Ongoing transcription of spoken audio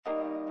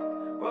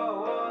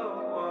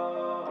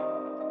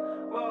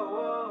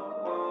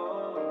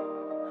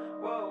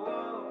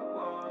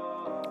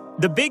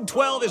The Big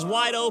 12 is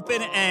wide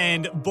open,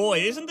 and boy,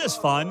 isn't this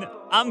fun?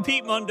 I'm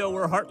Pete Mundo.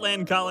 We're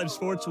Heartland College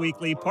Sports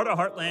Weekly, part of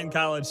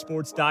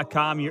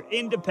HeartlandCollegeSports.com, your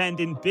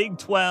independent Big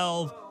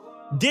 12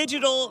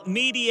 digital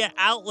media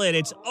outlet.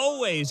 It's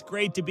always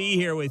great to be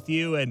here with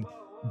you, and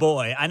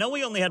boy, I know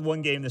we only had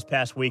one game this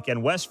past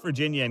weekend, West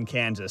Virginia and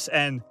Kansas,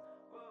 and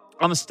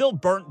I'm still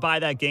burnt by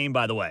that game,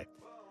 by the way.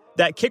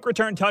 That kick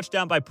return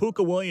touchdown by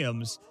Puka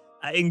Williams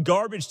in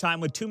garbage time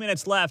with 2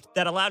 minutes left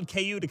that allowed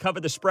KU to cover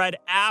the spread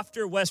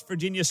after West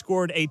Virginia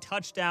scored a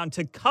touchdown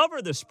to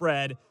cover the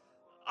spread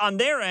on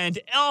their end.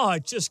 Oh,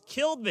 it just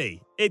killed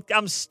me.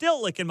 I'm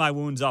still licking my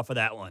wounds off of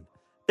that one.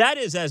 That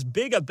is as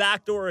big a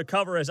backdoor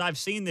recover as I've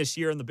seen this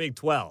year in the Big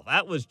 12.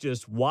 That was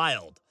just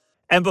wild.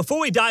 And before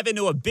we dive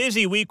into a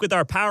busy week with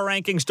our power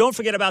rankings, don't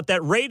forget about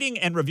that rating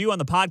and review on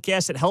the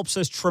podcast. It helps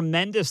us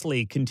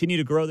tremendously continue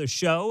to grow the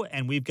show.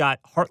 And we've got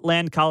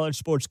Heartland College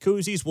Sports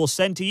Koozies we'll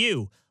send to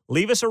you.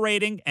 Leave us a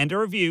rating and a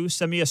review.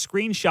 Send me a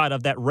screenshot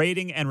of that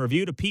rating and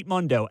review to Pete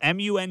Mundo,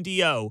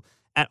 M-U-N-D-O,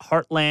 at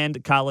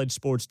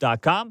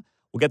HeartlandCollegeSports.com.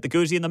 We'll get the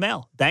koozie in the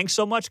mail. Thanks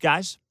so much,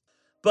 guys.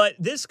 But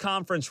this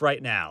conference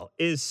right now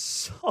is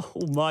so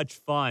much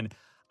fun.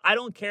 I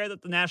don't care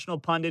that the national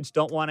pundits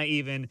don't want to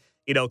even,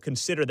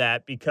 consider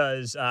that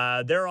because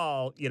they're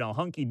all,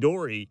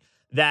 hunky-dory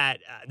that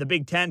the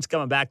Big Ten's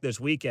coming back this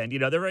weekend.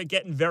 They're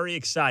getting very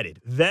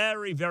excited,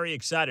 very, very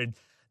excited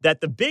that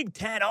the Big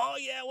Ten,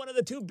 one of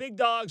the two big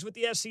dogs with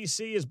the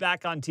SEC is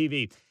back on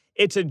TV.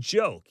 It's a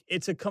joke.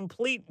 It's a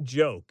complete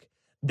joke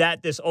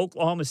that this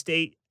Oklahoma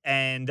State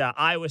and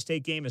Iowa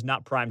State game is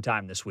not prime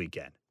time this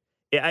weekend.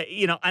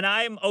 And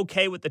I'm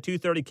okay with the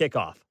 2:30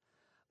 kickoff,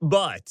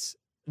 but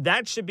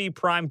that should be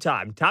prime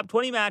time. Top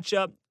 20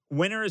 matchup,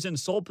 winner is in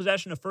sole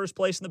possession of first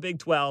place in the Big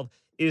 12,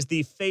 is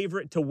the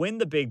favorite to win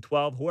the Big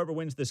 12, whoever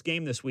wins this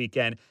game this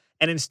weekend.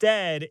 And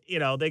instead,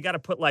 they got to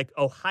put like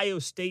Ohio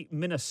State,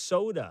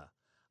 Minnesota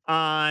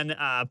on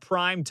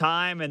prime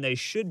time, and they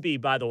should be,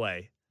 by the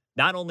way,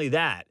 not only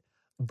that,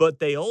 but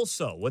they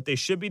also, what they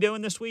should be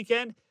doing this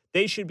weekend,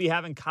 they should be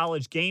having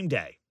College Game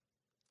Day.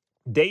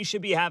 They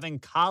should be having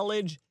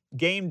College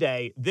Game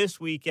Day this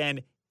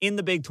weekend in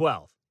the Big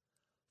 12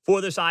 for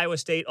this Iowa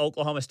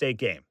State-Oklahoma State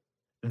game.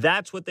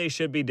 That's what they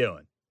should be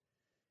doing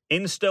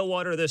in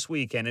Stillwater this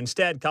weekend.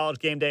 Instead, College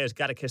Game Day has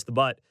got to kiss the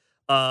butt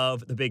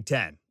of the Big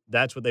Ten.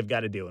 That's what they've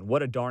got to do, and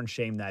what a darn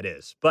shame that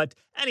is. But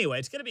anyway,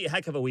 it's going to be a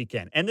heck of a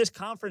weekend. And this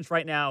conference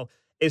right now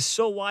is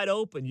so wide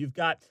open. You've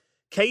got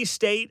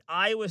K-State,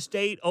 Iowa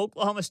State,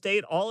 Oklahoma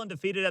State, all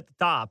undefeated at the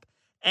top.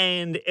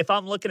 And if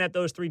I'm looking at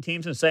those three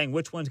teams and saying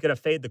which one's going to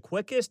fade the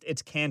quickest,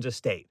 it's Kansas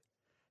State.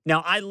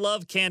 Now, I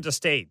love Kansas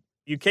State.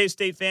 You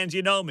K-State fans,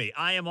 you know me.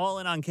 I am all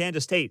in on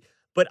Kansas State.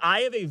 But I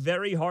have a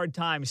very hard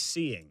time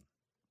seeing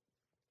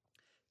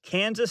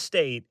Kansas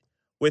State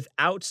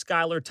without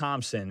Skylar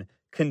Thompson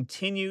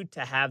continue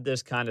to have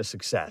this kind of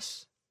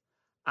success.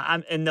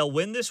 And they'll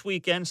win this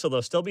weekend, so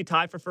they'll still be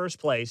tied for first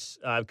place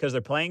because they're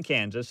playing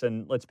Kansas.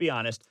 And let's be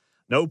honest,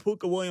 no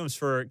Puka Williams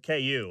for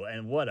KU.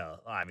 And what a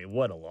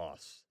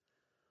loss.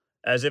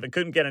 As if it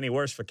couldn't get any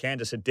worse for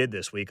Kansas, it did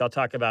this week. I'll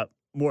talk about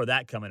more of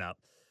that coming up.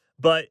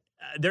 But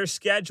their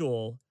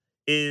schedule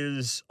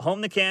is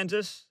home to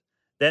Kansas.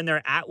 Then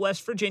they're at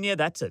West Virginia.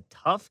 That's a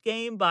tough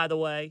game, by the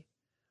way,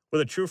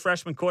 with a true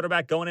freshman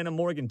quarterback going into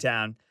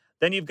Morgantown.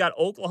 Then you've got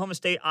Oklahoma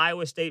State,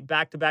 Iowa State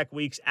back-to-back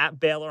weeks at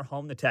Baylor,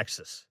 home to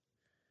Texas.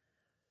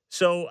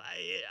 So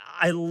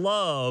I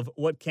love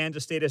what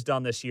Kansas State has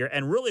done this year,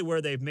 and really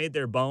where they've made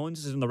their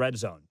bones is in the red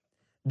zone.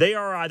 They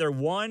are either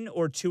 1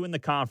 or 2 in the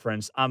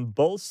conference on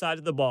both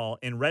sides of the ball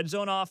in red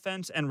zone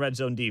offense and red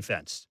zone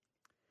defense.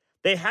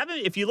 They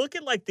haven't, if you look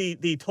at like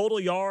the total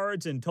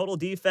yards and total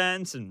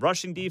defense and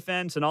rushing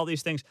defense and all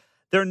these things,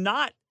 they're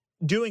not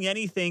doing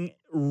anything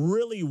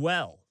really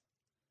well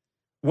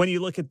when you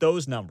look at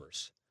those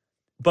numbers.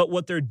 But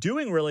what they're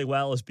doing really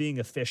well is being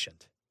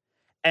efficient.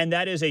 And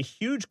that is a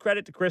huge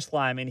credit to Chris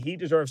Lyman. He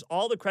deserves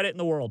all the credit in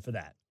the world for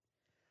that.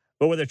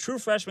 But with a true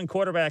freshman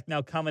quarterback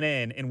now coming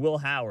in Will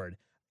Howard,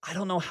 I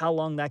don't know how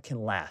long that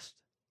can last.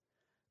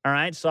 All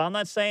right, so I'm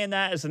not saying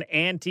that as an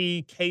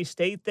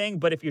anti-K-State thing,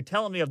 but if you're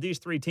telling me of these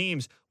three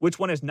teams, which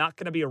one is not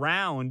going to be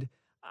around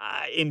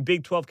in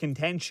Big 12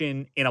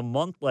 contention in a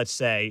month, let's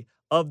say,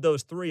 of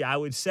those three, I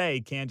would say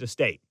Kansas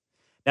State.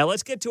 Now,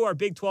 let's get to our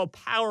Big 12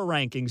 power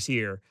rankings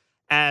here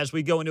as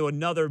we go into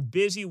another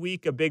busy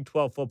week of Big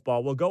 12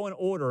 football. We'll go in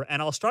order,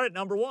 and I'll start at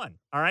number 1.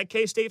 All right,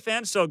 K-State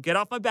fans, so get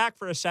off my back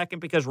for a second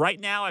because right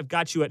now I've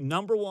got you at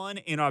number 1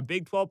 in our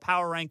Big 12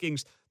 power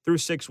rankings through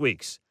 6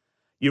 weeks.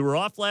 You were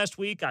off last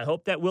week. I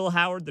hope that Will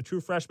Howard, the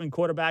true freshman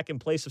quarterback in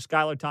place of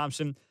Skylar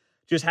Thompson,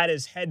 just had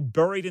his head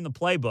buried in the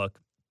playbook.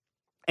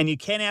 And you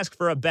can't ask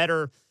for a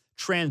better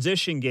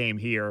transition game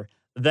here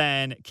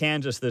than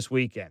Kansas this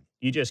weekend.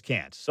 You just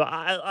can't. So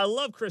I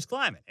love Chris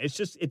Klieman.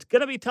 It's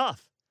going to be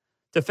tough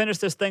to finish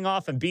this thing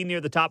off and be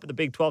near the top of the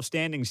Big 12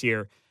 standings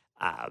here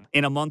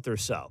in a month or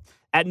so.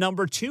 At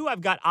number 2,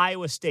 I've got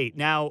Iowa State.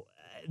 Now,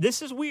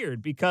 this is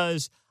weird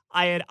because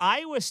I had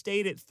Iowa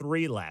State at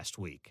 3 last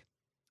week.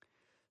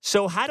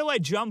 So how do I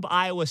jump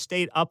Iowa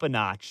State up a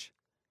notch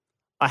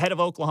ahead of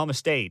Oklahoma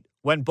State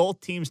when both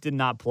teams did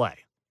not play.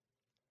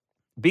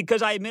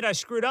 Because I admit I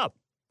screwed up.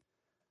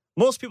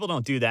 Most people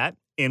don't do that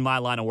in my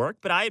line of work,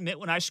 but I admit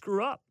when I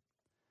screw up.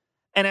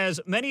 And as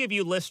many of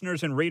you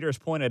listeners and readers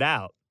pointed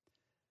out,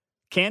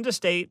 Kansas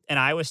State and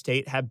Iowa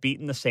State have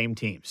beaten the same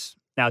teams.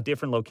 Now,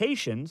 different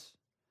locations,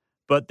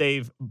 but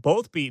they've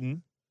both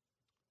beaten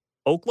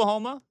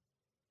Oklahoma,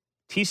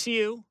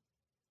 TCU,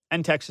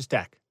 and Texas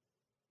Tech.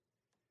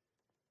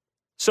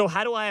 So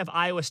how do I have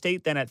Iowa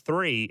State then at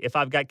 3 if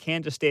I've got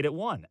Kansas State at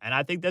 1? And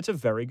I think that's a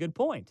very good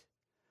point.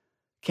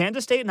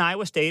 Kansas State and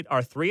Iowa State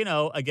are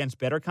 3-0 against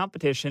better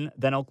competition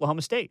than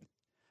Oklahoma State.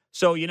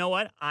 So you know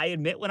what? I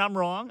admit when I'm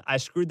wrong. I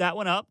screwed that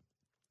one up.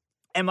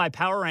 And my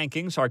power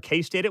rankings are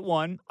K-State at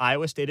 1,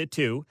 Iowa State at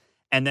 2,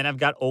 and then I've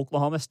got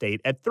Oklahoma State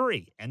at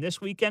 3. And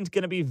this weekend's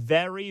going to be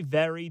very,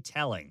 very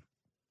telling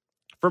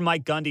for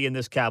Mike Gundy and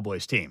this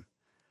Cowboys team,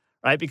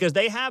 right? Because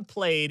they have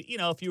played,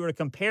 if you were to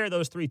compare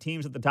those 3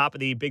 teams at the top of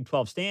the Big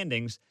 12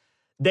 standings,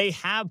 they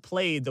have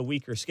played the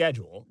weaker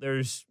schedule.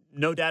 There's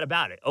no doubt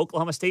about it.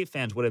 Oklahoma State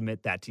fans would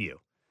admit that to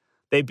you.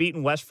 They've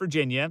beaten West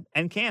Virginia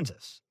and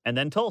Kansas, and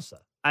then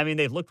Tulsa. I mean,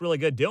 they've looked really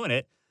good doing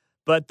it,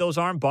 but those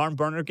aren't barn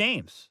burner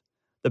games.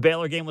 The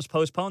Baylor game was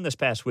postponed this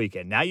past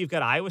weekend. Now you've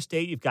got Iowa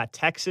State, you've got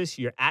Texas,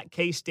 you're at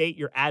K-State,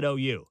 you're at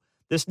OU.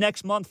 This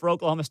next month for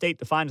Oklahoma State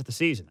defines the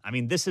season. I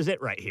mean, this is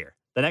it right here.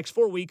 The next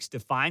 4 weeks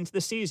defines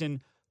the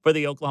season for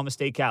the Oklahoma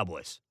State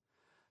Cowboys.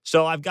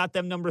 So I've got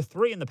them number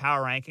 3 in the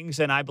power rankings,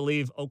 and I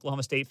believe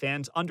Oklahoma State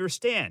fans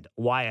understand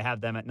why I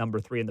have them at number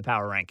 3 in the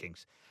power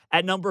rankings.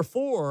 At number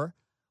 4,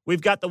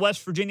 we've got the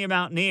West Virginia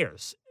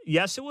Mountaineers.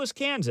 Yes, it was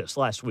Kansas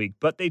last week,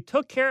 but they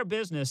took care of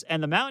business,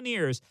 and the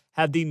Mountaineers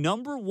have the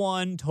number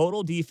 1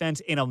 total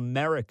defense in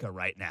America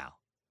right now.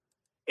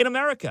 In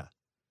America.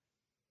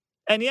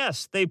 And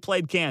yes, they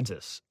played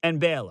Kansas and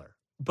Baylor,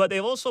 but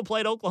they've also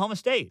played Oklahoma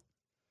State.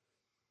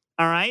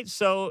 All right,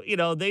 so,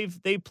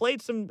 they've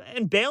played some,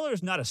 and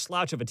Baylor's not a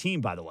slouch of a team,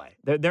 by the way.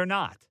 They're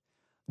not.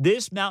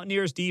 This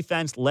Mountaineers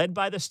defense, led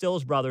by the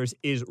Stills brothers,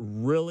 is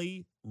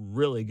really,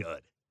 really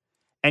good.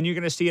 And you're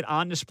going to see it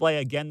on display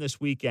again this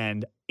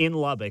weekend in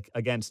Lubbock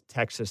against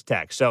Texas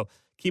Tech. So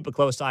keep a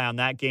close eye on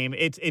that game.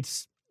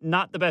 It's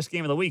not the best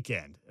game of the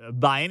weekend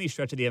by any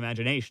stretch of the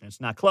imagination.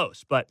 It's not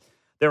close, but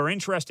there are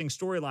interesting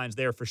storylines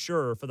there for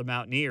sure for the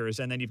Mountaineers.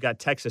 And then you've got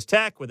Texas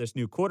Tech with this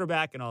new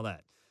quarterback and all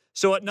that.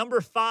 So at number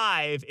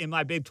 5 in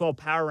my Big 12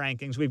 power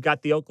rankings, we've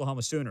got the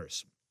Oklahoma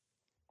Sooners.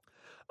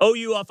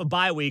 OU off a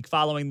bye week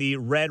following the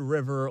Red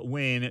River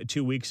win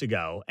 2 weeks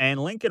ago.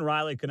 And Lincoln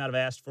Riley could not have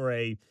asked for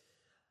a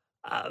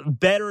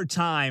better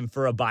time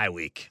for a bye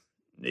week.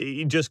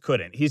 He just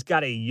couldn't. He's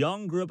got a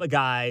young group of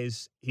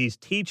guys. He's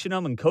teaching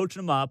them and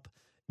coaching them up.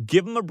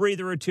 Give them a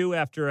breather or two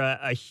after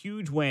a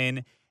huge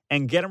win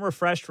and get them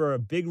refreshed for a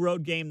big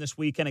road game this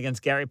weekend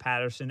against Gary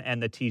Patterson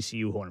and the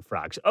TCU Horned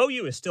Frogs.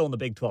 OU is still in the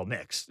Big 12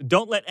 mix.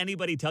 Don't let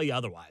anybody tell you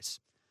otherwise.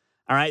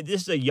 All right,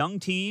 this is a young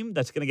team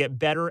that's going to get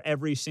better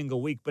every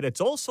single week, but it's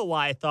also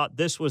why I thought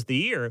this was the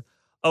year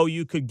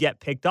OU could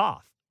get picked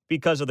off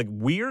because of the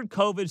weird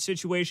COVID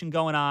situation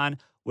going on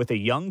with a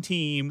young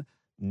team,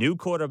 new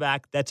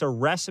quarterback. That's a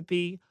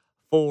recipe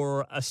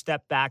for a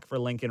step back for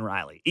Lincoln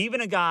Riley.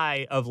 Even a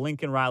guy of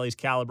Lincoln Riley's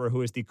caliber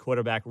who is the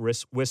quarterback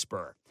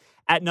whisperer.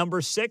 At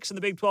number 6 in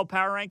the Big 12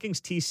 power rankings,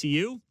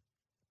 TCU,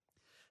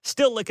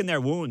 still licking their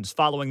wounds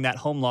following that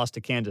home loss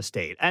to Kansas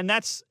State. And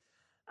that's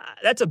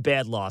a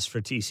bad loss for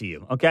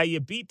TCU, okay? You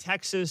beat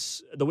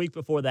Texas the week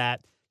before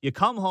that. You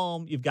come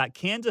home, you've got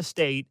Kansas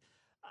State,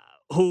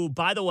 who,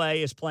 by the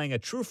way, is playing a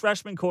true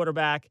freshman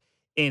quarterback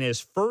in his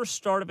first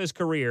start of his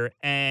career,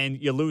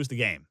 and you lose the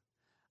game.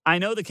 I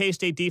know the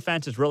K-State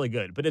defense is really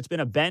good, but it's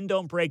been a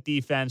bend-don't-break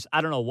defense.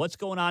 I don't know what's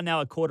going on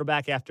now at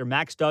quarterback after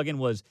Max Duggan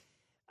was,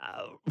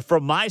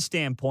 from my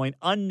standpoint,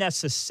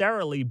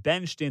 unnecessarily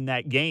benched in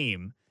that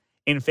game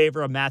in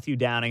favor of Matthew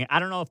Downing. I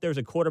don't know if there's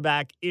a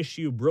quarterback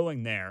issue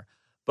brewing there,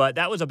 but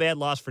that was a bad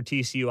loss for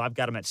TCU. I've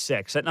got him at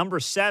 6. At number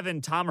 7,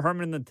 Tom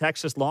Herman and the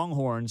Texas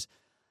Longhorns.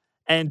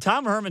 And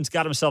Tom Herman's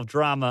got himself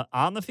drama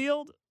on the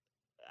field.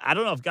 I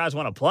don't know if guys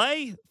want to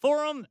play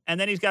for him. And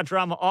then he's got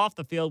drama off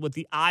the field with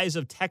the Eyes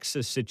of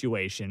Texas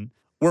situation,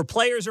 where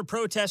players are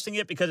protesting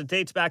it because it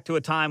dates back to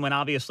a time when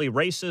obviously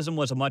racism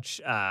was a much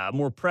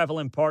more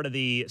prevalent part of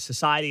the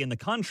society in the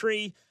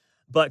country.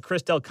 But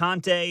Chris Del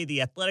Conte,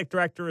 the athletic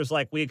director, is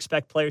like, we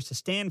expect players to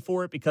stand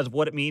for it because of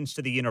what it means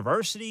to the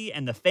university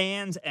and the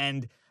fans.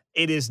 And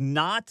it is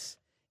not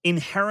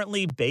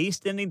inherently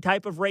based in any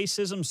type of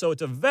racism. So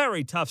it's a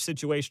very tough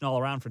situation all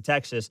around for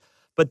Texas.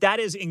 But that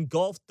has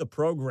engulfed the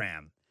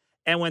program.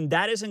 And when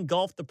that has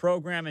engulfed the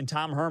program and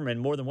Tom Herman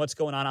more than what's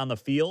going on the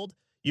field,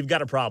 you've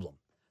got a problem.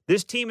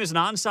 This team is an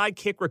onside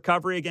kick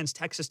recovery against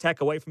Texas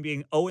Tech away from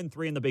being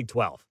 0-3 in the Big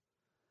 12.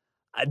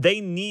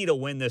 They need a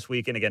win this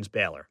weekend against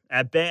Baylor.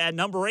 At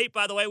number 8,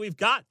 by the way, we've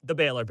got the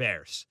Baylor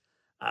Bears.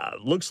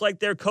 Looks like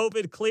they're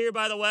COVID clear,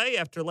 by the way,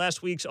 after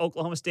last week's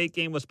Oklahoma State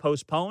game was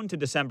postponed to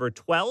December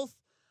 12th.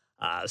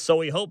 So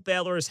we hope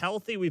Baylor is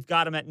healthy. We've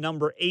got them at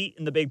number 8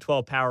 in the Big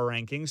 12 power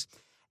rankings.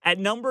 At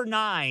number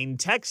 9,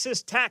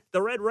 Texas Tech,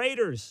 the Red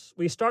Raiders.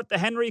 We start the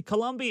Henry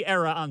Colombi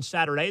era on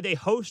Saturday. They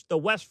host the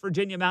West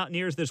Virginia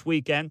Mountaineers this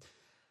weekend.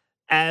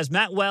 As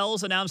Matt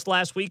Wells announced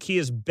last week, he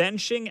is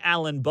benching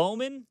Alan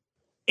Bowman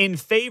in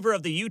favor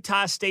of the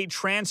Utah State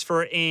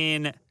transfer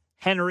in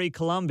Henry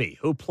Colombi,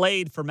 who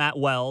played for Matt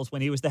Wells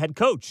when he was the head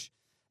coach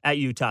at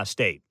Utah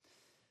State.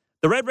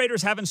 The Red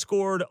Raiders haven't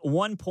scored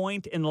 1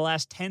 point in the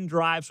last 10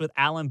 drives with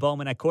Alan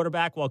Bowman at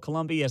quarterback, while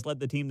Colombi has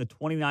led the team to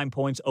 29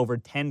 points over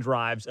 10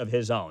 drives of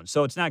his own.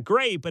 So it's not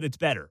great, but it's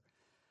better.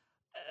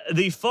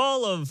 The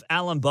fall of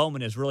Alan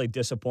Bowman is really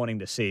disappointing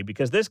to see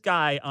because this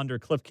guy under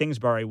Cliff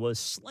Kingsbury was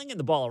slinging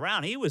the ball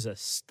around. He was a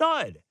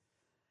stud.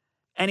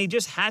 And he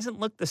just hasn't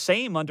looked the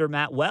same under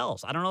Matt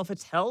Wells. I don't know if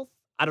it's health.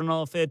 I don't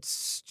know if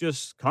it's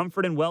just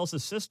comfort in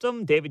Wells'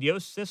 system, David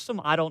Yost's system.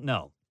 I don't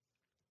know.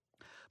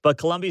 But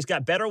Colombi's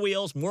got better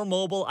wheels, more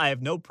mobile. I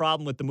have no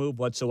problem with the move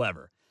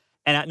whatsoever.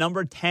 And at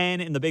number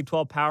 10 in the Big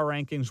 12 power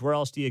rankings, where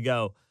else do you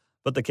go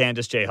but the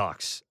Kansas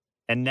Jayhawks?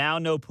 And now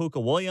no Puka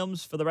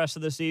Williams for the rest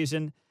of the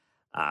season.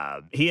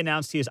 He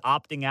announced he is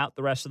opting out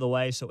the rest of the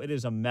way, so it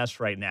is a mess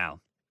right now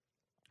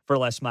for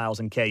Les Miles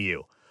and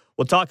KU.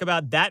 We'll talk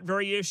about that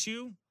very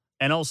issue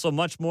and also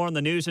much more on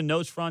the news and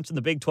notes fronts in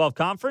the Big 12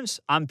 Conference.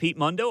 I'm Pete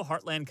Mundo,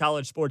 Heartland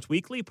College Sports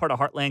Weekly, part of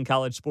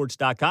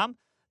HeartlandCollegeSports.com.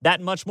 That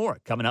and much more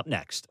coming up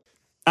next.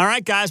 All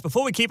right, guys,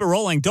 before we keep it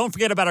rolling, don't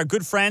forget about our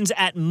good friends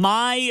at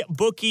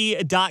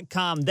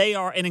MyBookie.com. They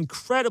are an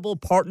incredible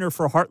partner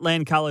for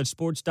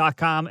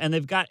HeartlandCollegeSports.com, and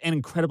they've got an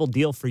incredible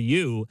deal for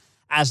you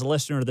as a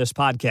listener to this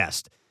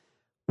podcast.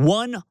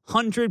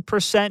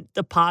 100%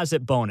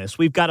 deposit bonus.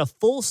 We've got a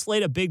full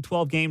slate of Big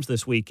 12 games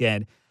this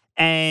weekend,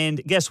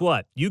 and guess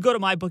what? You go to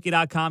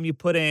MyBookie.com, you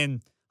put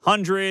in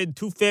 100,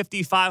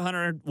 250,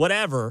 500,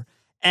 whatever,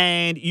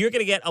 and you're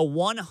going to get a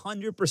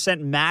 100%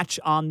 match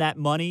on that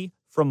money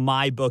from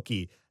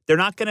MyBookie. They're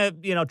not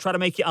going to, try to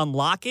make you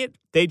unlock it.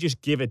 They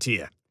just give it to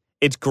you.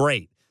 It's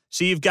great.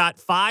 So you've got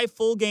 5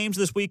 full games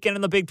this weekend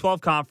in the Big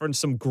 12 Conference,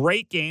 some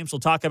great games.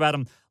 We'll talk about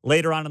them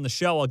later on in the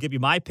show. I'll give you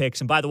my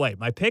picks. And by the way,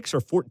 my picks are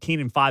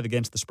 14-5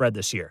 against the spread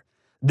this year.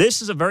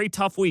 This is a very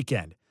tough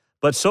weekend,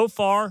 but so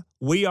far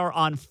we are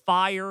on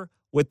fire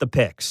with the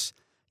picks.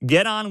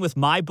 Get on with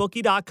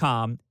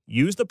MyBookie.com.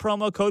 Use the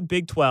promo code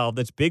Big12.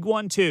 That's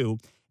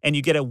Big12, and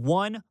you get a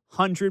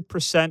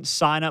 100%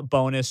 sign-up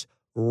bonus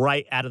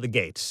right out of the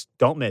gates.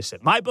 Don't miss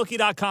it.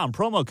 MyBookie.com,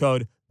 promo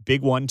code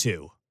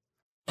Big12.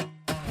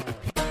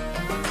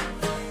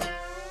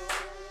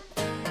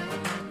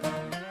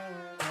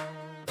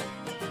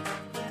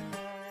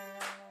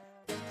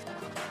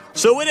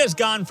 So it has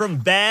gone from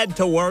bad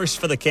to worse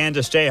for the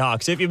Kansas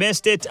Jayhawks. If you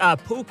missed it,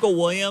 Puka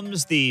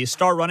Williams, the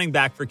star running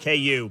back for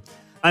KU,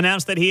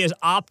 announced that he is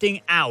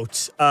opting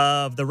out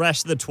of the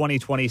rest of the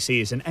 2020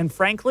 season. And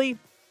frankly,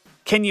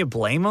 can you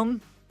blame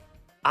him?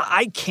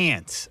 I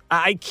can't.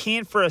 I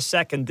can't for a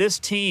second. This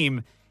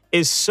team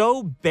is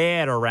so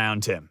bad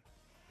around him.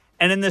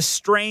 And in this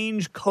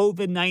strange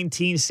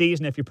COVID-19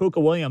 season, if you're Puka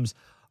Williams,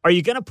 are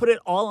you going to put it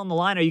all on the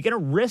line? Are you going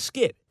to risk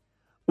it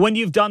when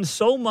you've done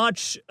so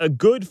much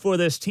good for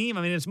this team?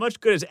 I mean, as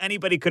much good as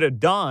anybody could have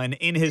done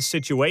in his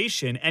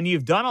situation, and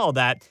you've done all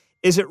that.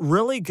 Is it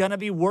really going to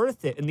be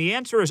worth it? And the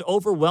answer is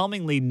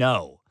overwhelmingly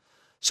no.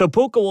 So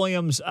Puka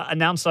Williams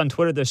announced on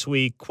Twitter this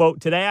week, quote,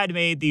 "Today I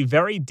made the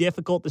very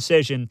difficult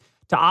decision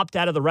to opt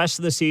out of the rest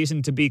of the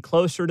season to be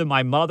closer to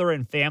my mother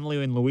and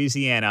family in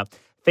Louisiana.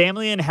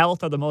 Family and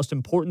health are the most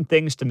important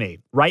things to me.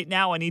 Right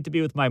now, I need to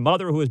be with my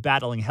mother who is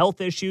battling health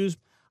issues.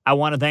 I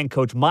want to thank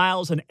Coach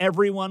Miles and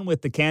everyone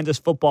with the Kansas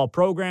football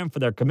program for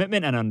their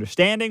commitment and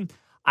understanding.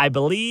 I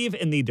believe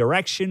in the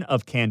direction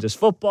of Kansas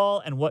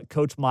football and what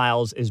Coach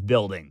Miles is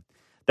building."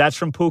 That's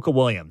from Puka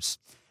Williams.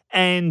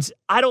 And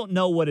I don't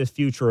know what his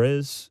future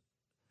is.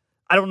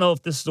 I don't know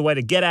if this is a way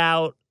to get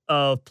out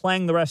of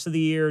playing the rest of the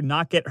year,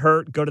 not get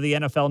hurt, go to the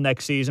NFL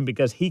next season,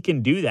 because he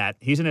can do that.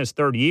 He's in his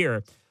 3rd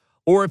year.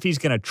 Or if he's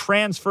going to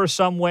transfer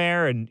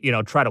somewhere and,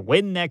 try to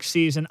win next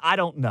season. I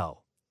don't know.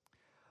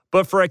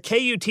 But for a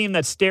KU team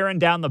that's staring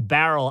down the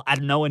barrel at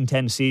an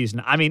 0-10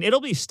 season, I mean,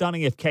 it'll be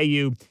stunning if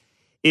KU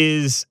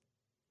is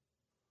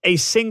a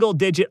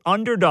single-digit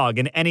underdog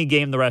in any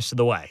game the rest of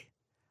the way.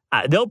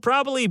 They'll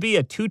probably be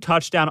a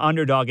 2-touchdown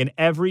underdog in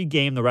every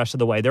game the rest of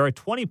the way. They're a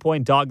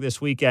 20-point dog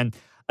this weekend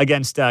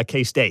against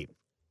K-State.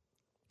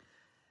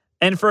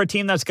 And for a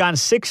team that's gone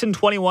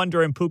 6-21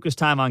 during Puka's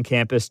time on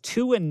campus,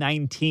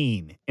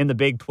 2-19 in the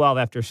Big 12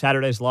 after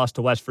Saturday's loss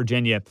to West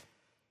Virginia,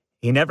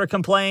 he never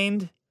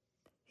complained.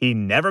 He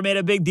never made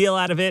a big deal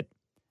out of it,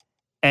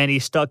 and he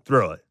stuck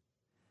through it.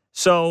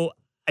 So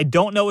I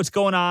don't know what's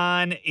going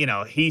on.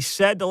 He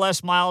said to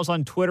Les Miles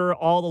on Twitter,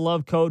 "All the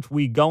love, coach.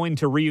 We going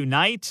to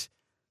reunite."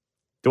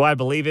 Do I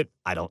believe it?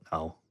 I don't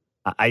know.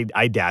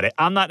 I doubt it.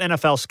 I'm not an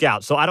NFL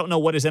scout, so I don't know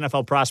what his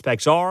NFL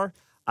prospects are.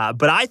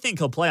 But I think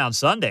he'll play on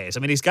Sundays. I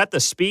mean, he's got the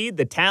speed,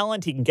 the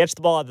talent. He can catch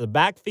the ball out of the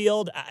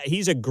backfield.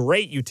 He's a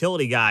great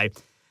utility guy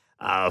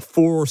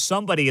for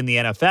somebody in the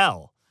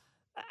NFL.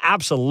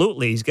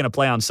 Absolutely, he's going to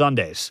play on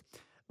Sundays.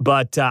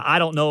 But I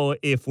don't know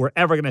if we're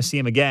ever going to see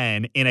him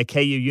again in a KU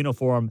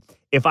uniform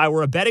If I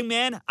were a betting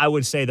man, I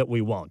would say that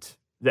we won't.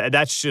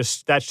 That's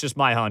just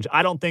my hunch.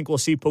 I don't think we'll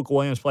see Pooka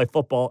Williams play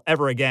football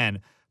ever again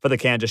for the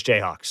Kansas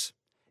Jayhawks.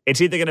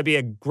 It's either going to be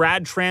a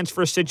grad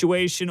transfer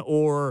situation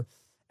or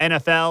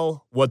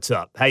NFL, what's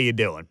up? How you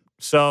doing?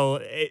 So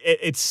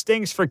it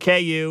stinks for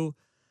KU,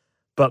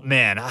 but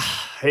man,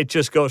 it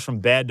just goes from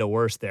bad to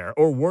worse there.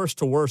 Or worse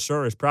to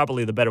worser is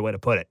probably the better way to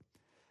put it.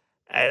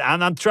 I'm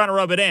not trying to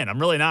rub it in. I'm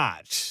really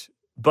not.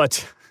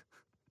 But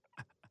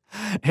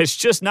it's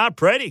just not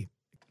pretty.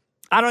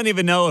 I don't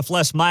even know if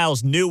Les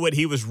Miles knew what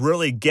he was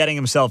really getting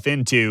himself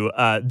into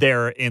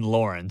there in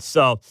Lawrence.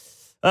 So,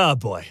 oh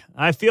boy,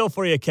 I feel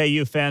for you,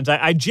 KU fans.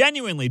 I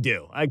genuinely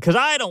do, because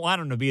I don't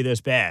want them to be this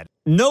bad.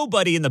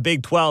 Nobody in the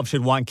Big 12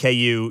 should want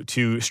KU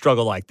to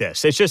struggle like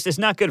this. It's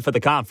not good for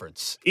the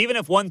conference. Even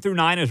if 1 through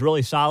 9 is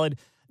really solid,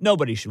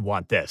 nobody should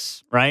want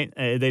this, right?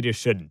 They just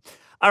shouldn't.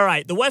 All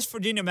right, the West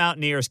Virginia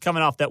Mountaineers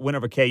coming off that win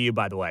over KU,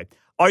 by the way.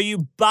 Are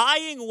you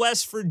buying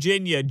West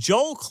Virginia?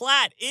 Joel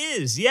Klatt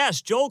is.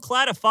 Yes, Joel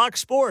Klatt of Fox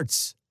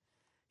Sports.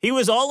 He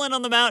was all in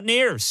on the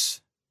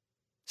Mountaineers.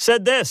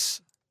 Said this.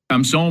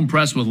 I'm so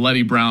impressed with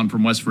Letty Brown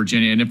from West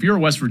Virginia. And if you're a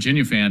West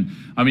Virginia fan,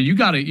 I mean, you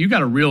got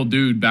a real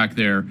dude back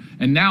there.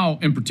 And now,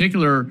 in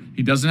particular,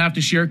 he doesn't have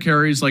to share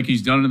carries like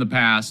he's done in the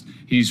past.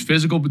 He's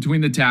physical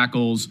between the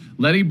tackles.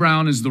 Letty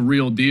Brown is the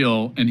real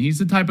deal, and he's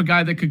the type of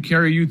guy that could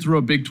carry you through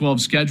a Big 12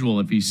 schedule.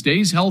 If he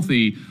stays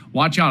healthy,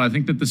 watch out. I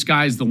think that the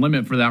sky's the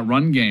limit for that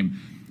run game.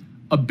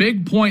 A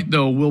big point,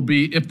 though, will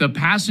be if the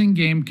passing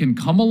game can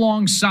come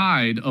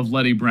alongside of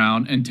Letty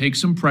Brown and take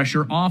some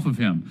pressure off of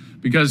him.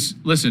 Because,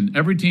 listen,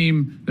 every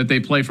team that they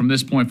play from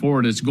this point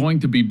forward is going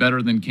to be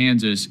better than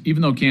Kansas,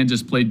 even though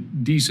Kansas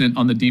played decent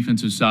on the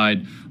defensive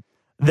side.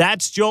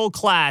 That's Joel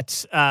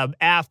Klatt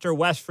after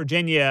West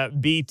Virginia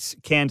beat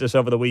Kansas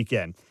over the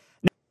weekend.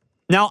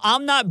 Now,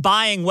 I'm not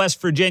buying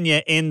West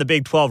Virginia in the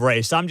Big 12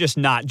 race. I'm just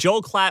not.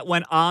 Joel Klatt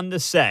went on to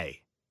say,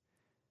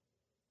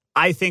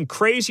 I think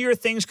crazier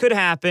things could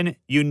happen.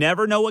 You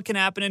never know what can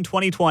happen in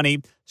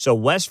 2020. So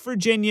West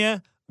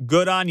Virginia,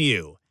 good on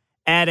you.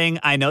 Adding,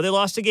 I know they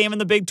lost a game in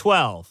the Big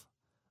 12.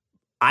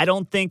 I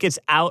don't think it's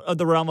out of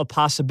the realm of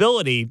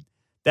possibility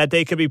that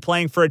they could be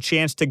playing for a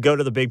chance to go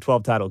to the Big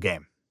 12 title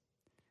game.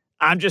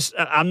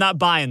 I'm not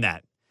buying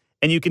that.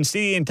 And you can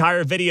see the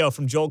entire video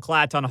from Joel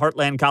Klatt on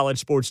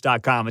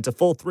heartlandcollegesports.com. It's a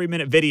full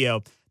 3-minute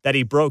video that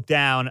he broke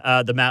down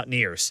the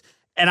Mountaineers.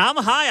 And I'm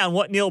high on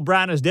what Neal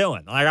Brown is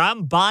doing. Like,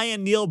 I'm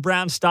buying Neal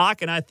Brown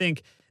stock, and I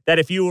think that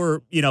if you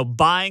were,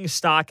 buying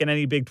stock in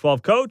any Big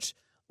 12 coach,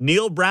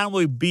 Neal Brown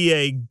would be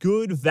a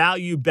good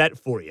value bet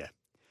for you.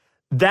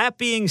 That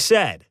being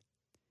said,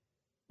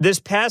 this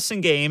passing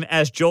game,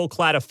 as Joel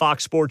Klatt of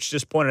Fox Sports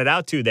just pointed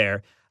out to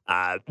there,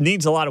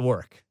 needs a lot of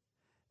work.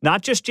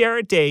 Not just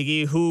Jarret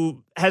Doege,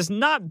 who has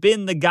not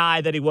been the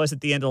guy that he was at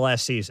the end of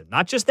last season.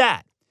 Not just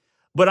that.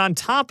 But on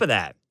top of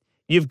that,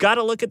 you've got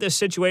to look at this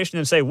situation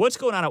and say, what's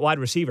going on at wide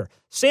receiver?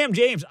 Sam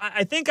James,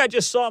 I think I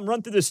just saw him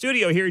run through the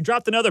studio here. He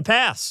dropped another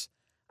pass.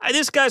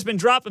 This guy's been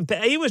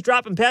he was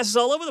dropping passes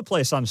all over the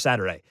place on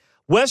Saturday.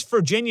 West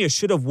Virginia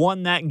should have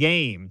won that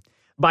game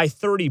by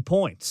 30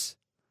 points.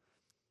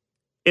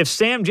 If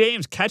Sam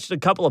James catches a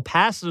couple of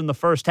passes in the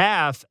first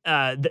half,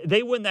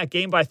 they win that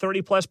game by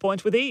 30-plus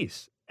points with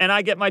ease. And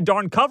I get my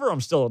darn cover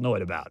I'm still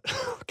annoyed about.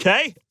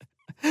 Okay?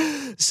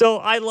 So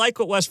I like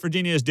what West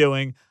Virginia is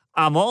doing.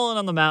 I'm all in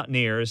on the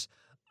Mountaineers.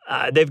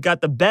 They've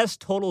got the best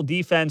total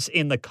defense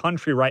in the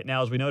country right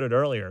now, as we noted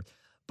earlier.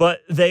 But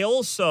they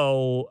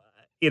also,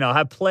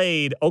 have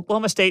played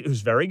Oklahoma State,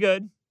 who's very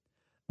good.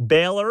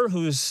 Baylor,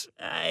 who's,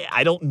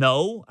 I don't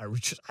know.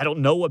 I don't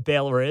know what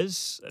Baylor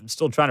is. I'm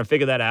still trying to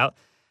figure that out.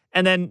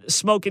 And then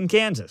smoking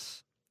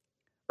Kansas,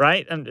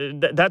 right?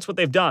 And that's what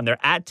they've done. They're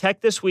at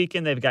Tech this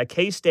weekend. They've got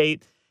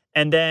K-State.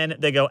 And then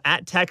they go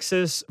at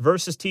Texas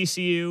versus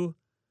TCU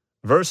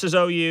versus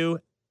OU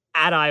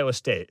at Iowa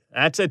State.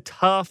 That's a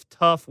tough,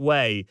 tough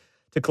way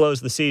to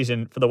close the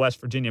season for the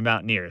West Virginia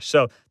Mountaineers.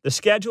 So the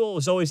schedule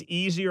is always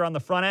easier on the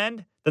front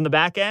end than the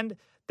back end.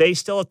 They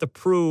still have to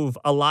prove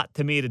a lot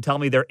to me to tell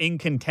me they're in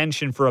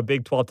contention for a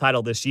Big 12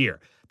 title this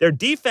year. Their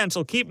defense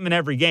will keep them in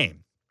every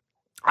game.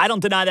 I don't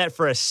deny that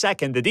for a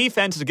second. The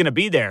defense is going to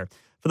be there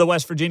for the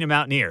West Virginia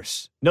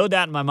Mountaineers. No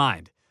doubt in my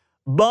mind.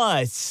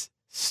 But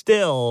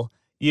still,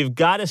 you've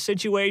got a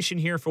situation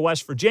here for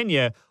West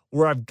Virginia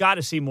where I've got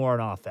to see more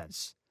on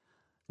offense.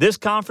 This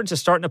conference is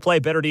starting to play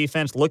better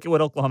defense. Look at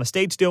what Oklahoma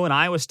State's doing.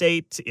 Iowa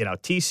State,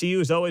 TCU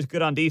is always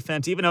good on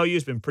defense. Even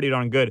OU's been pretty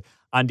darn good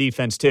on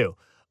defense too.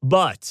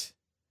 But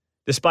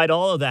despite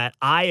all of that,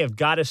 I have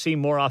got to see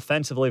more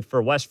offensively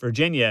for West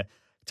Virginia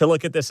to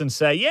look at this and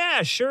say,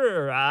 yeah,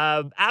 sure,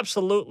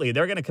 absolutely.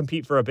 They're going to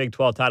compete for a Big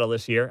 12 title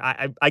this year.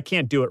 I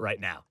can't do it right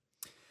now.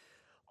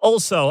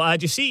 Also,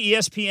 did you see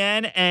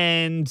ESPN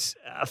and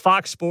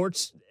Fox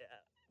Sports?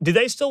 Do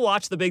they still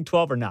watch the Big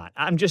 12 or not?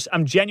 I'm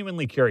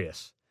genuinely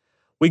curious.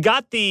 We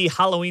got the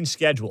Halloween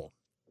schedule.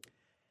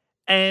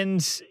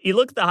 And you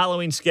look at the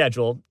Halloween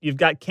schedule, you've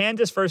got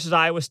Kansas versus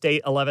Iowa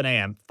State, 11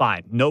 a.m.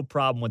 Fine, no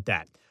problem with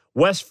that.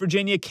 West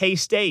Virginia,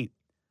 K-State,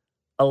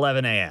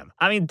 11 a.m.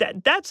 I mean,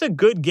 that's a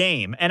good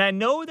game. And I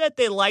know that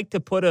they like to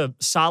put a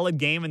solid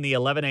game in the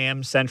 11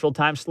 a.m. Central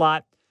Time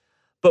slot.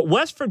 But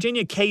West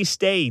Virginia,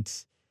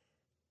 K-State,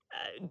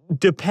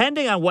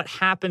 depending on what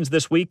happens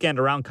this weekend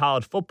around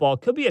college football,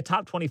 could be a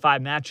top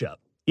 25 matchup.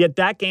 Yet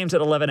that game's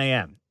at 11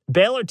 a.m.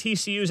 Baylor,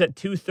 TCU's at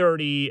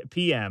 2:30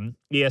 p.m.,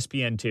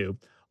 ESPN2.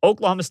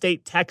 Oklahoma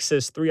State,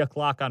 Texas, 3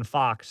 o'clock on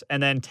Fox.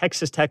 And then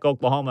Texas Tech,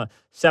 Oklahoma,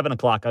 7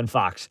 o'clock on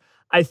Fox.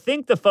 I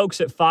think the folks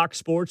at Fox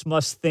Sports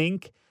must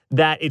think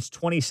that it's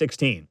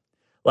 2016.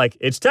 Like,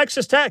 it's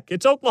Texas Tech,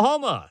 it's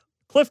Oklahoma.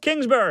 Cliff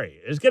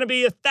Kingsbury is going to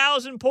be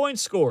 1,000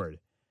 points scored.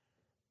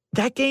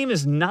 That game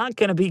is not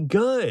going to be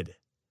good.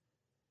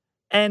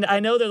 And I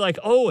know they're like,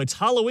 oh, it's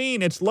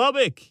Halloween, it's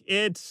Lubbock,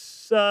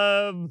 it's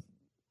OU,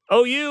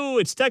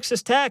 it's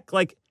Texas Tech.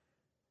 Like,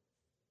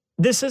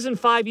 this isn't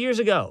 5 years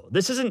ago.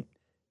 This isn't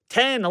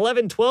 10,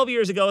 11, 12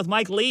 years ago with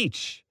Mike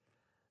Leach.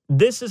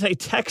 This is a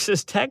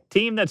Texas Tech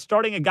team that's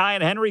starting a guy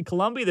in Henry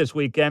Columbia this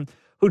weekend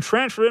who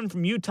transferred in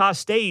from Utah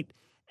State,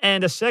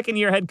 and a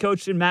second-year head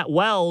coach in Matt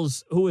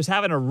Wells who is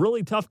having a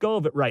really tough go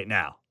of it right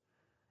now.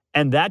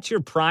 And that's your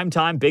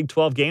primetime Big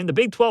 12 game. The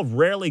Big 12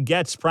 rarely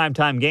gets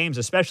primetime games,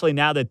 especially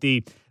now that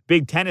the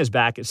Big 10 is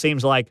back. It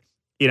seems like,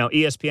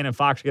 ESPN and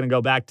Fox are going to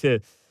go back to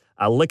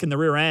licking the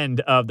rear end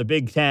of the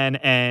Big 10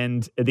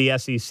 and the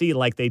SEC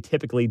like they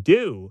typically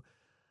do.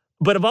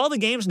 But of all the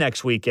games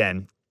next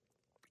weekend,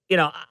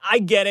 I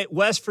get it.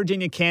 West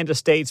Virginia, Kansas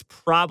State's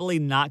probably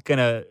not going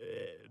to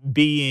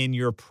be in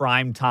your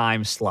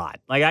primetime slot.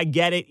 Like, I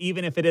get it,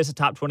 even if it is a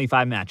top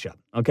 25 matchup,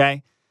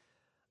 okay?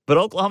 But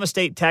Oklahoma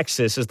State,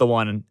 Texas is the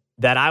one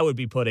that I would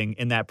be putting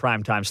in that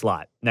primetime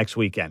slot next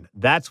weekend.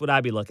 That's what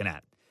I'd be looking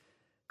at.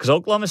 Because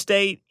Oklahoma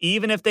State,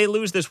 even if they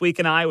lose this week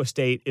in Iowa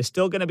State, is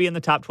still going to be in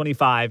the top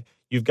 25.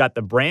 You've got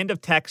the brand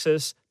of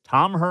Texas,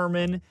 Tom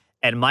Herman,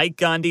 and Mike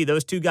Gundy.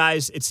 Those two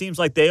guys, it seems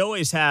like they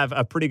always have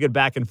a pretty good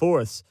back and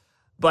forth.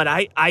 But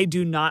I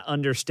do not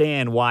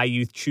understand why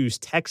you choose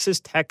Texas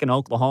Tech and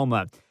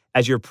Oklahoma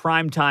as your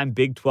primetime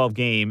Big 12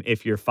 game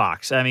if you're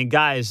Fox. I mean,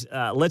 guys,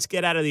 let's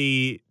get out of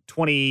the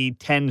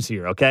 2010s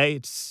here, okay?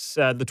 It's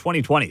the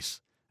 2020s.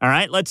 All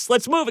right,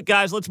 let's move it,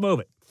 guys. Let's move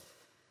it.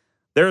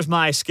 There's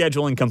my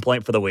scheduling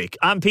complaint for the week.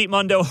 I'm Pete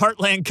Mundo.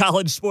 Heartland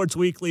College Sports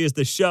Weekly is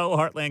the show.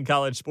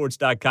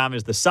 HeartlandCollegeSports.com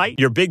is the site.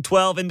 Your Big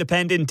 12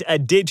 independent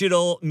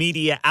digital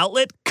media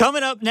outlet.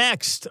 Coming up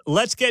next,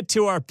 let's get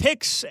to our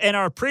picks and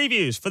our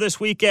previews for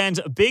this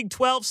weekend's Big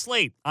 12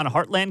 slate on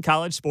Heartland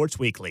College Sports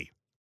Weekly.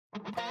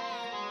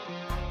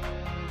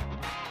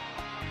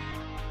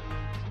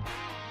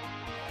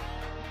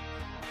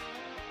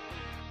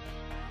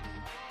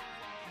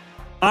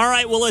 All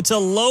right, well, it's a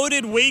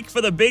loaded week for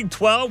the Big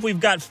 12. We've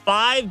got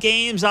 5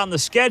 games on the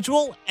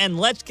schedule, and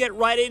let's get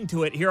right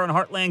into it here on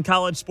Heartland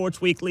College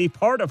Sports Weekly,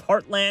 part of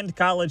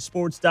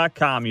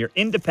HeartlandCollegeSports.com, your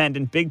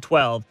independent Big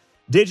 12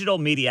 digital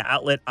media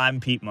outlet. I'm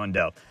Pete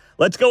Mundo.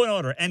 Let's go in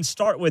order and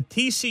start with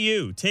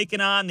TCU taking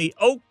on the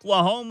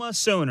Oklahoma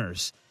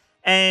Sooners.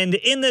 And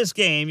in this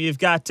game, you've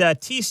got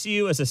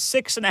TCU as a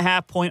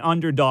 6.5-point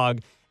underdog,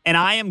 and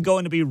I am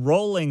going to be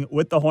rolling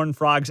with the Horned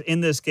Frogs in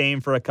this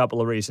game for a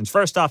couple of reasons.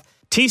 First off,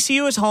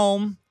 TCU is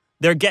home.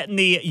 They're getting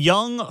the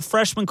young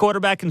freshman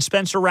quarterback in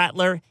Spencer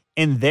Rattler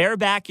in their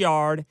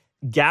backyard.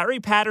 Gary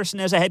Patterson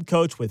as a head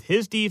coach with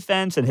his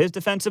defense and his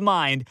defensive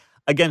mind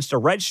against a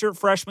redshirt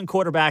freshman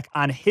quarterback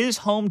on his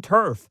home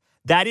turf.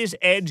 That is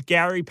edge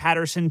Gary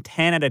Patterson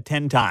 10 out of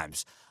 10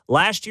 times.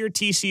 Last year,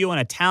 TCU on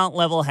a talent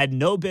level had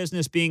no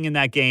business being in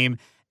that game,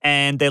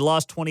 and they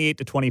lost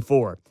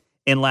 28-24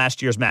 in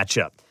last year's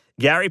matchup.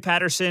 Gary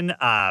Patterson,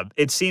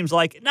 it seems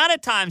like, not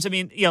at times. I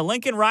mean,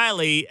 Lincoln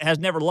Riley has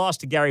never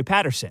lost to Gary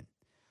Patterson.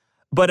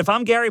 But if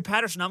I'm Gary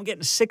Patterson, I'm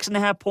getting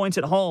 6.5 points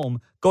at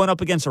home going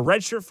up against a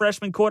redshirt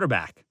freshman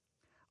quarterback.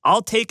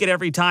 I'll take it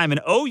every time.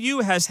 And OU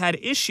has had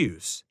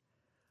issues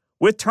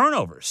with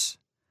turnovers.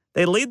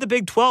 They lead the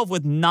Big 12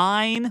 with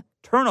 9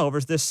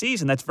 turnovers this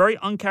season. That's very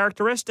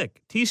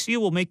uncharacteristic. TCU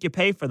will make you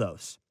pay for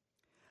those.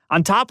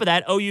 On top of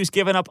that, OU's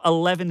given up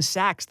 11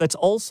 sacks. That's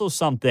also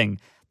something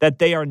that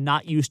they are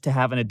not used to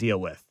having to deal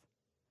with.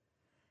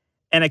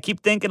 And I keep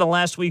thinking of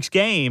last week's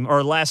game,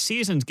 or last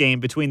season's game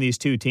between these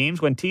two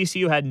teams, when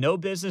TCU had no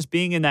business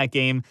being in that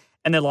game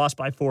and they lost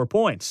by 4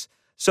 points.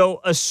 So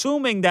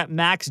assuming that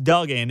Max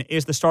Duggan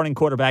is the starting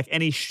quarterback,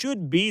 and he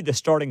should be the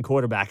starting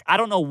quarterback. I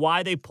don't know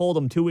why they pulled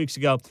him 2 weeks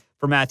ago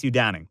for Matthew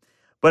Downing.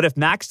 But if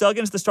Max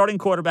Duggan's the starting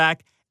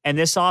quarterback and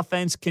this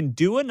offense can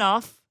do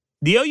enough,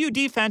 the OU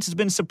defense has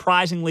been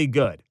surprisingly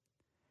good.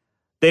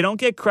 They don't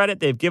get credit.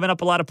 They've given up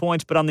a lot of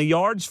points, but on the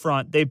yards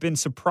front, they've been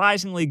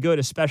surprisingly good,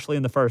 especially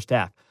in the first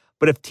half.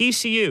 But if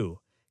TCU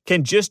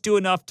can just do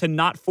enough to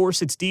not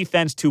force its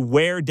defense to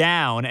wear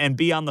down and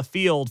be on the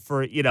field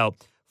for,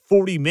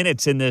 40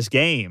 minutes in this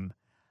game,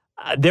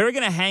 they're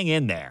going to hang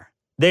in there.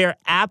 They are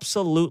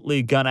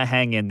absolutely going to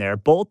hang in there.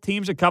 Both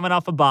teams are coming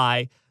off a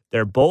bye.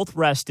 They're both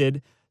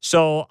rested.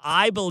 So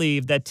I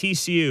believe that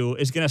TCU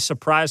is going to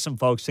surprise some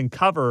folks and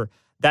cover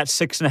that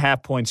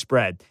 6.5-point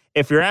spread.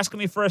 If you're asking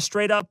me for a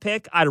straight-up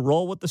pick, I'd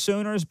roll with the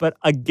Sooners, but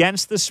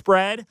against the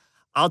spread,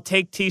 I'll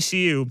take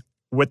TCU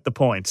with the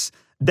points.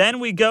 Then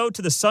we go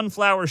to the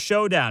Sunflower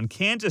Showdown.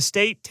 Kansas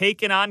State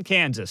taking on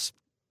Kansas.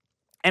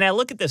 And I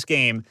look at this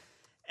game,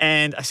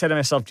 and I said to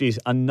myself, geez,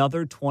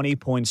 another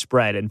 20-point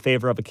spread in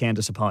favor of a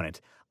Kansas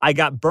opponent. I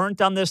got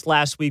burnt on this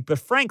last week, but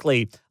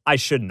frankly, I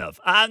shouldn't have.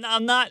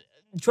 I'm not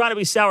trying to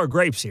be sour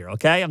grapes here,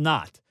 okay? I'm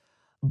not.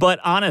 But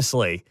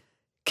honestly,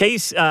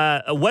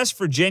 West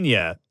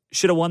Virginia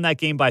should have won that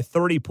game by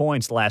 30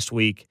 points last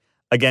week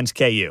against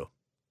KU.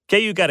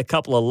 KU got a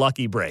couple of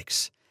lucky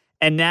breaks.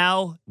 And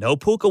now, no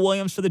Puka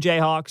Williams for the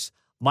Jayhawks.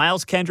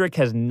 Miles Kendrick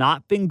has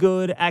not been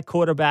good at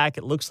quarterback.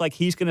 It looks like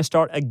he's going to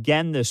start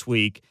again this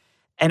week.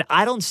 And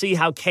I don't see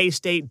how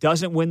K-State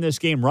doesn't win this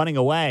game running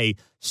away,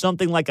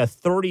 something like a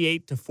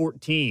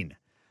 38-14.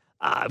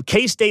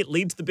 K-State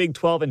leads the Big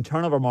 12 in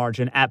turnover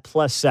margin at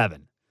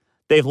 +7.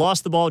 They've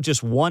lost the ball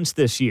just once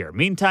this year.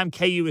 Meantime,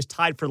 KU is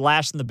tied for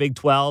last in the Big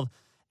 12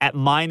 at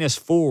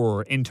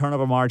 -4 in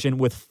turnover margin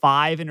with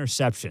 5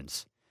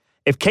 interceptions.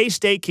 If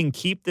K-State can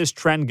keep this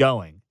trend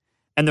going,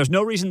 and there's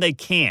no reason they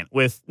can't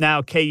with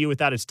now KU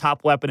without its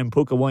top weapon in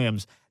Puka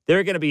Williams,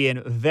 they're going to be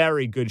in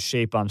very good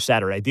shape on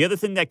Saturday. The other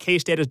thing that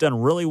K-State has done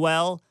really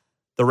well,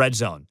 the red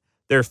zone.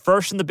 They're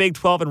first in the Big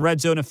 12 in red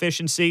zone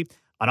efficiency.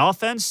 On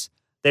offense,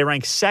 they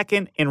rank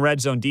second in red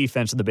zone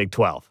defense in the Big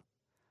 12.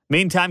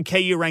 Meantime,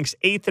 KU ranks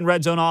 8th in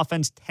red zone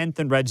offense, 10th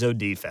in red zone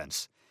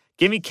defense.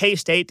 Give me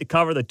K-State to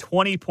cover the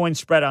 20-point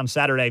spread on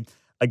Saturday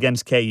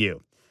against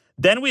KU.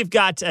 Then we've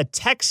got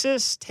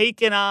Texas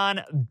taking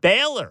on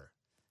Baylor.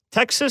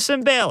 Texas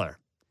and Baylor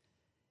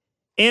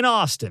in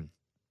Austin.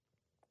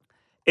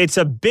 It's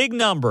a big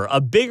number,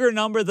 a bigger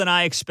number than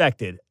I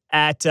expected,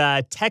 at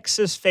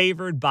Texas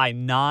favored by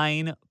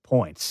 9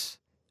 points.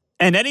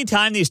 And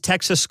anytime these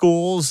Texas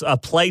schools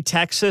play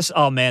Texas,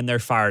 oh, man, they're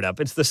fired up.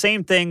 It's the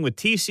same thing with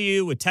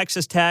TCU, with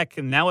Texas Tech,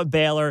 and now with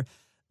Baylor.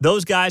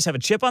 Those guys have a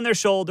chip on their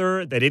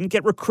shoulder. They didn't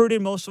get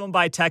recruited, most of them,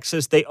 by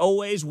Texas. They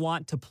always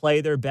want to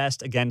play their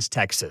best against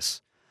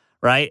Texas,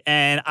 right?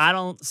 And I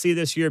don't see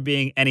this year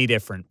being any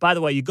different. By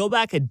the way, you go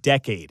back a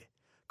decade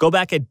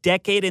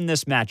in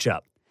this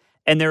matchup,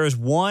 and there is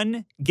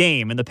one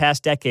game in the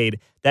past decade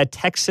that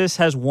Texas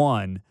has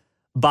won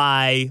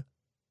by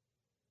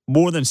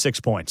more than 6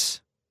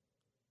 points.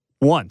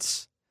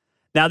 Once.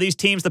 Now, these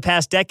teams the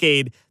past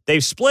decade,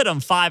 they've split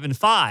them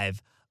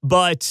 5-5,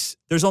 but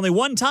there's only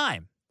one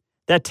time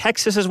that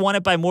Texas has won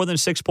it by more than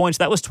 6 points.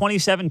 That was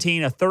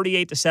 2017, a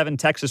 38-7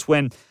 Texas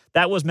win.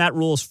 That was Matt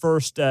Rule's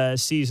first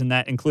season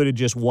that included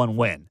just one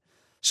win.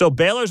 So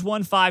Baylor's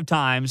won 5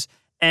 times,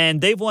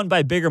 and they've won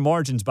by bigger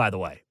margins, by the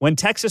way. When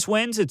Texas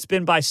wins, it's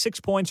been by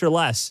 6 points or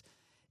less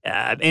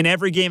in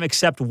every game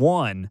except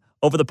one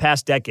over the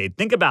past decade.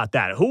 Think about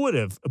that. Who would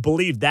have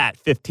believed that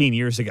 15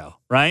 years ago,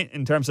 right?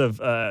 In terms of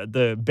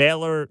the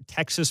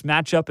Baylor-Texas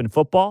matchup in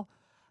football.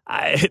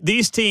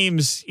 These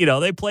teams,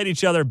 they played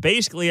each other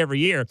basically every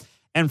year.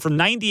 And from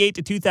 98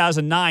 to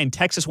 2009,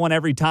 Texas won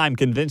every time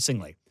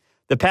convincingly.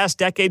 The past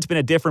decade's been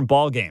a different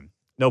ball game,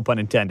 no pun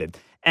intended.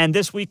 And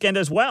this weekend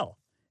as well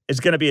is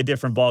going to be a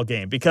different ball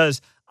game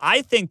because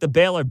I think the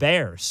Baylor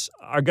Bears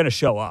are going to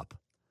show up.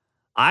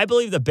 I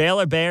believe the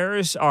Baylor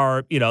Bears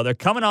are, they're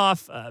coming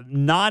off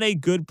not a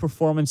good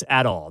performance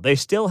at all. They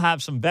still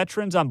have some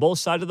veterans on both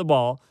sides of the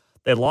ball.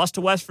 They lost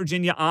to West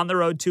Virginia on the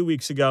road 2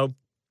 weeks ago.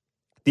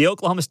 The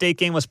Oklahoma State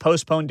game was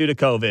postponed due to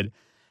COVID.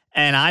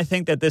 And I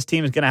think that this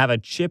team is going to have a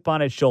chip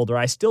on its shoulder.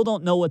 I still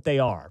don't know what they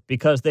are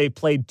because they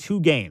played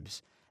 2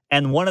 games.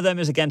 And one of them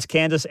is against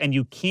Kansas, and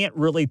you can't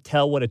really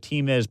tell what a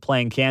team is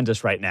playing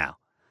Kansas right now.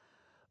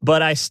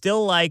 But I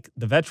still like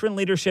the veteran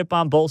leadership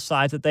on both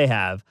sides that they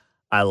have.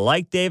 I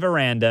like Dave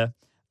Aranda,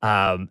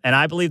 and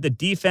I believe the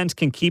defense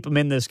can keep them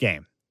in this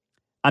game.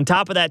 On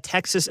top of that,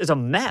 Texas is a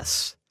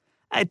mess.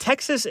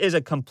 Texas is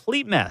a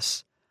complete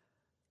mess.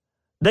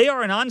 They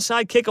are an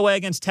onside kick away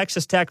against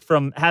Texas Tech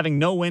from having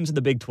no wins in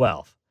the Big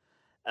 12.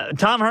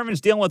 Tom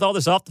Herman's dealing with all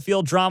this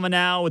off-the-field drama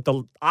now with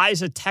the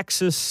Eyes of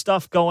Texas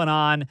stuff going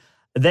on.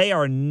 They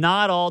are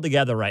not all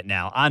together right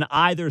now on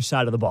either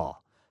side of the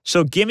ball.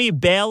 So give me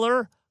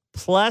Baylor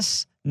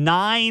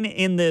 +9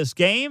 in this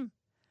game.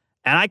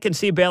 And I can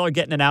see Baylor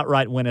getting an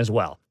outright win as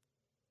well.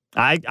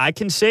 I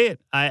can see it.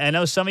 I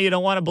know some of you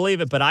don't want to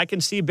believe it, but I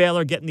can see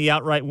Baylor getting the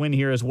outright win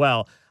here as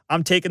well.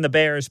 I'm taking the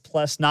Bears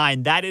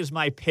 +9. That is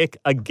my pick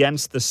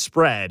against the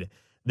spread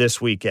this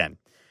weekend.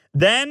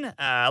 Then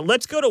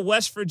let's go to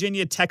West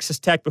Virginia, Texas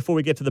Tech before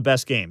we get to the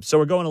best game. So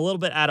we're going a little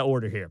bit out of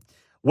order here.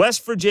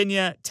 West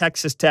Virginia,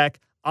 Texas Tech.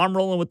 I'm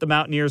rolling with the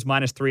Mountaineers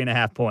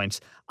 -3.5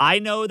 points. I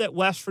know that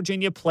West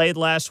Virginia played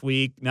last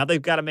week. Now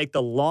they've got to make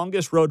the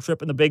longest road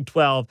trip in the Big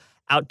 12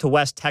 out to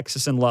West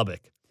Texas and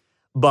Lubbock.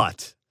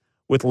 But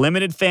with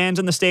limited fans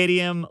in the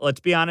stadium, let's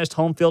be honest,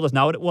 home field is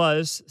not what it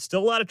was.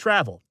 Still a lot of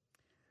travel.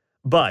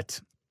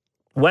 But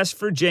West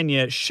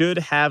Virginia should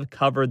have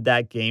covered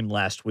that game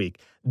last week.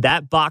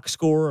 That box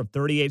score of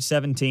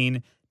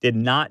 38-17 did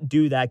not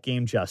do that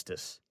game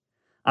justice.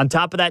 On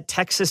top of that,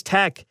 Texas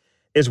Tech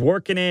is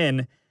working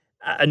in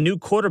a new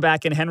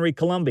quarterback in Henry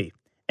Colombi.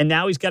 And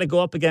now he's got to go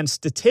up against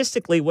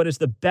statistically what is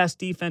the best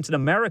defense in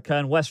America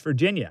in West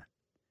Virginia.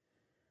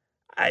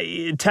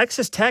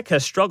 Texas Tech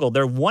has struggled.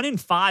 They're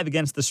 1-5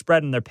 against the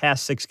spread in their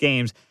past 6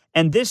 games.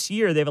 And this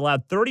year, they've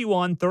allowed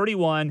 31,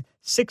 31,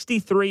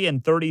 63,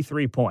 and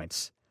 33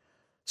 points.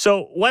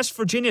 So West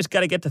Virginia's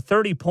got to get to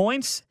 30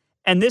 points.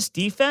 And this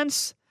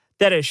defense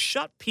that has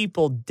shut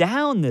people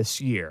down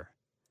this year,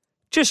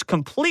 just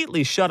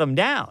completely shut them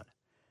down.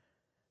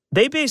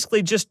 They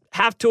basically just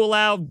have to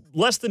allow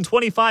less than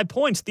 25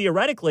 points,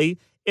 theoretically,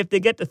 if they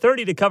get to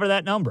 30 to cover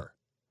that number.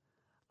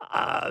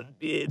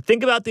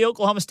 Think about the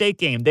Oklahoma State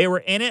game. They were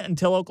in it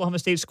until Oklahoma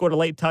State scored a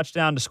late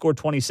touchdown to score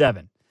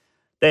 27.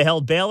 They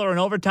held Baylor in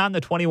overtime to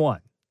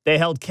 21. They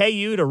held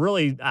KU to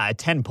really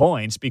 10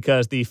 points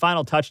because the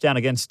final touchdown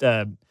against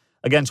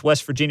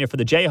West Virginia for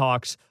the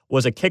Jayhawks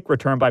was a kick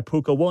return by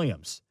Puka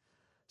Williams.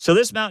 So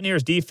this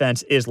Mountaineers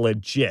defense is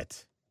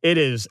legit. It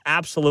is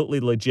absolutely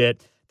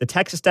legit. The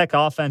Texas Tech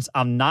offense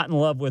I'm not in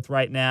love with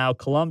right now.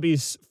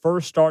 Columbia's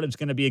first start is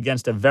going to be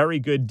against a very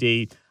good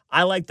D.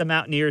 I like the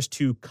Mountaineers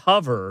to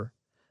cover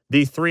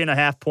the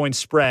 3.5-point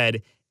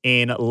spread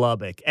in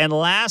Lubbock. And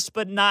last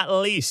but not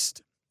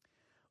least,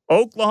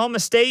 Oklahoma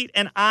State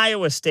and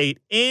Iowa State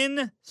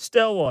in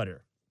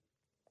Stillwater.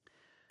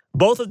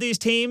 Both of these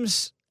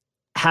teams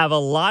have a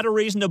lot of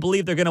reason to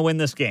believe they're going to win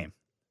this game.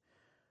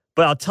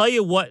 But I'll tell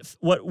you what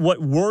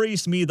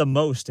worries me the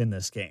most in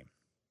this game.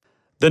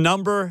 The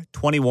number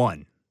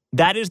 21.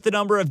 That is the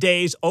number of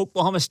days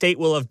Oklahoma State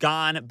will have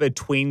gone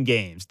between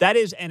games. That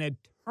is an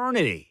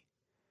eternity.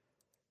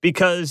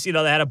 Because, they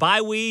had a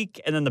bye week,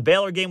 and then the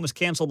Baylor game was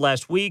canceled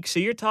last week. So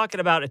you're talking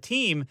about a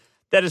team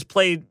that has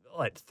played,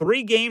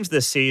 3 games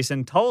this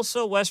season,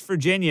 Tulsa, West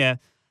Virginia,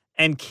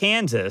 and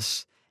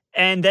Kansas,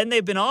 and then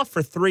they've been off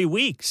for 3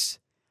 weeks.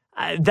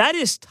 That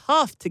is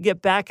tough to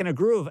get back in a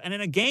groove. And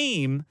in a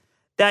game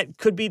that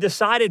could be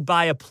decided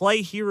by a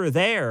play here or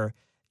there,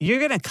 you're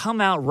going to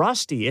come out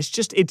rusty.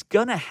 It's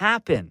going to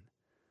happen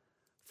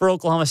for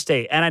Oklahoma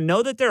State. And I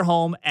know that they're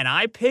home, and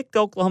I picked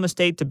Oklahoma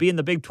State to be in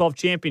the Big 12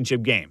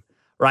 championship game.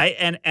 Right?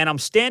 And I'm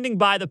standing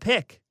by the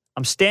pick.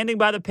 I'm standing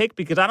by the pick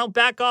because I don't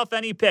back off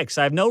any picks.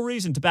 I have no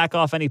reason to back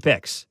off any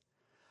picks.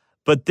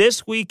 But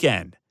this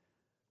weekend,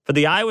 for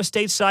the Iowa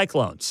State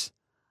Cyclones,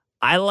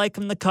 I like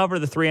them to cover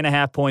the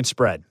 3.5-point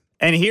spread.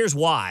 And here's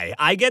why.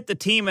 I get the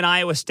team in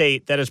Iowa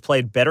State that has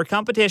played better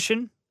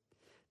competition,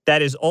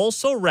 that is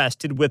also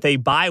rested with a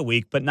bye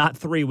week, but not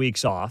 3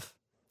 weeks off.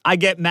 I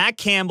get Matt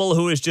Campbell,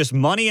 who is just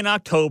money in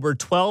October,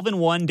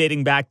 12-1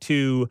 dating back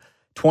to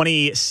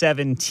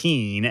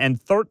 2017 and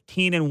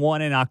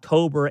 13-1 in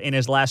October in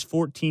his last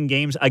 14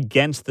 games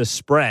against the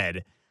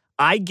spread.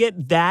 I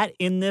get that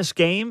in this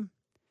game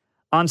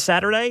on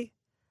Saturday.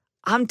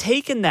 I'm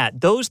taking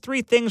that. Those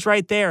 3 things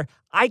right there,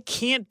 I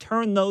can't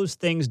turn those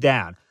things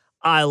down.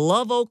 I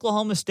love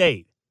Oklahoma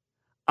State.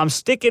 I'm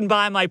sticking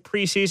by my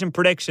preseason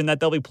prediction that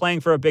they'll be playing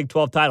for a Big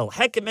 12 title.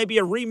 Heck, it may be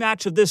a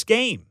rematch of this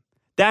game.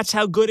 That's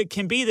how good it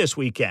can be this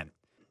weekend.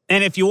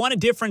 And if you want a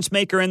difference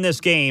maker in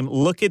this game,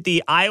 look at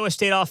the Iowa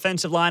State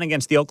offensive line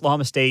against the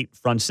Oklahoma State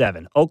front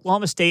 7.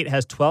 Oklahoma State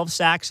has 12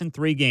 sacks in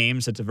 3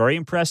 games. It's a very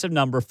impressive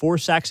number. 4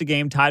 sacks a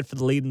game, tied for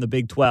the lead in the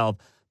Big 12.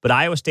 But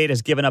Iowa State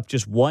has given up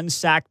just 1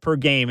 sack per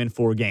game in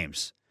 4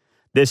 games.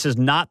 This is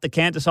not the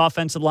Kansas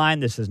offensive line.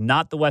 This is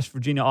not the West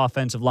Virginia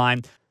offensive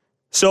line.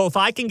 So if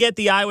I can get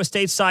the Iowa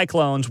State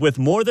Cyclones with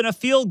more than a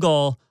field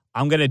goal,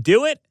 I'm going to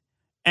do it,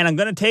 and I'm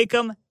going to take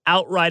them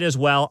outright as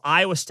well.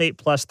 Iowa State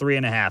plus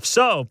 3.5.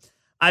 So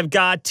I've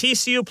got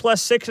TCU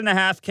plus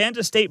 6.5,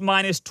 Kansas State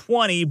minus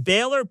 20,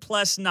 Baylor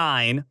plus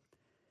 9,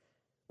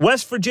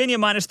 West Virginia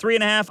minus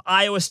 3.5,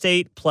 Iowa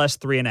State plus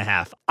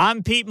 3.5.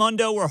 I'm Pete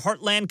Mundo. We're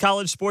Heartland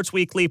College Sports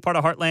Weekly, part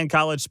of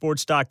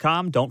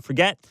HeartlandCollegeSports.com. Don't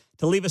forget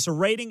to leave us a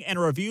rating and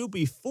a review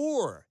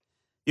before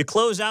you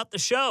close out the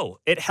show.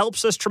 It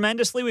helps us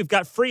tremendously. We've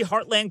got free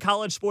Heartland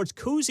College Sports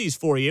koozies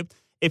for you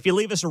if you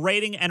leave us a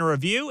rating and a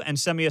review and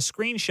send me a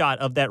screenshot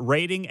of that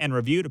rating and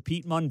review to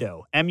Pete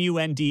Mundo,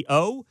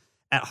 MUNDO,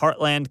 at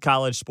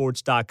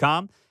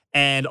HeartlandCollegeSports.com.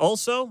 And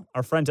also,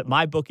 our friends at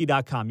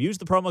MyBookie.com. Use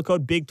the promo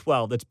code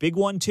BIG12. That's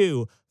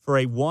Big12 for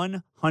a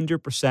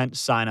 100%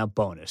 sign-up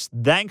bonus.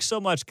 Thanks so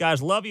much,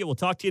 guys. Love you. We'll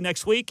talk to you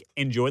next week.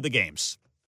 Enjoy the games.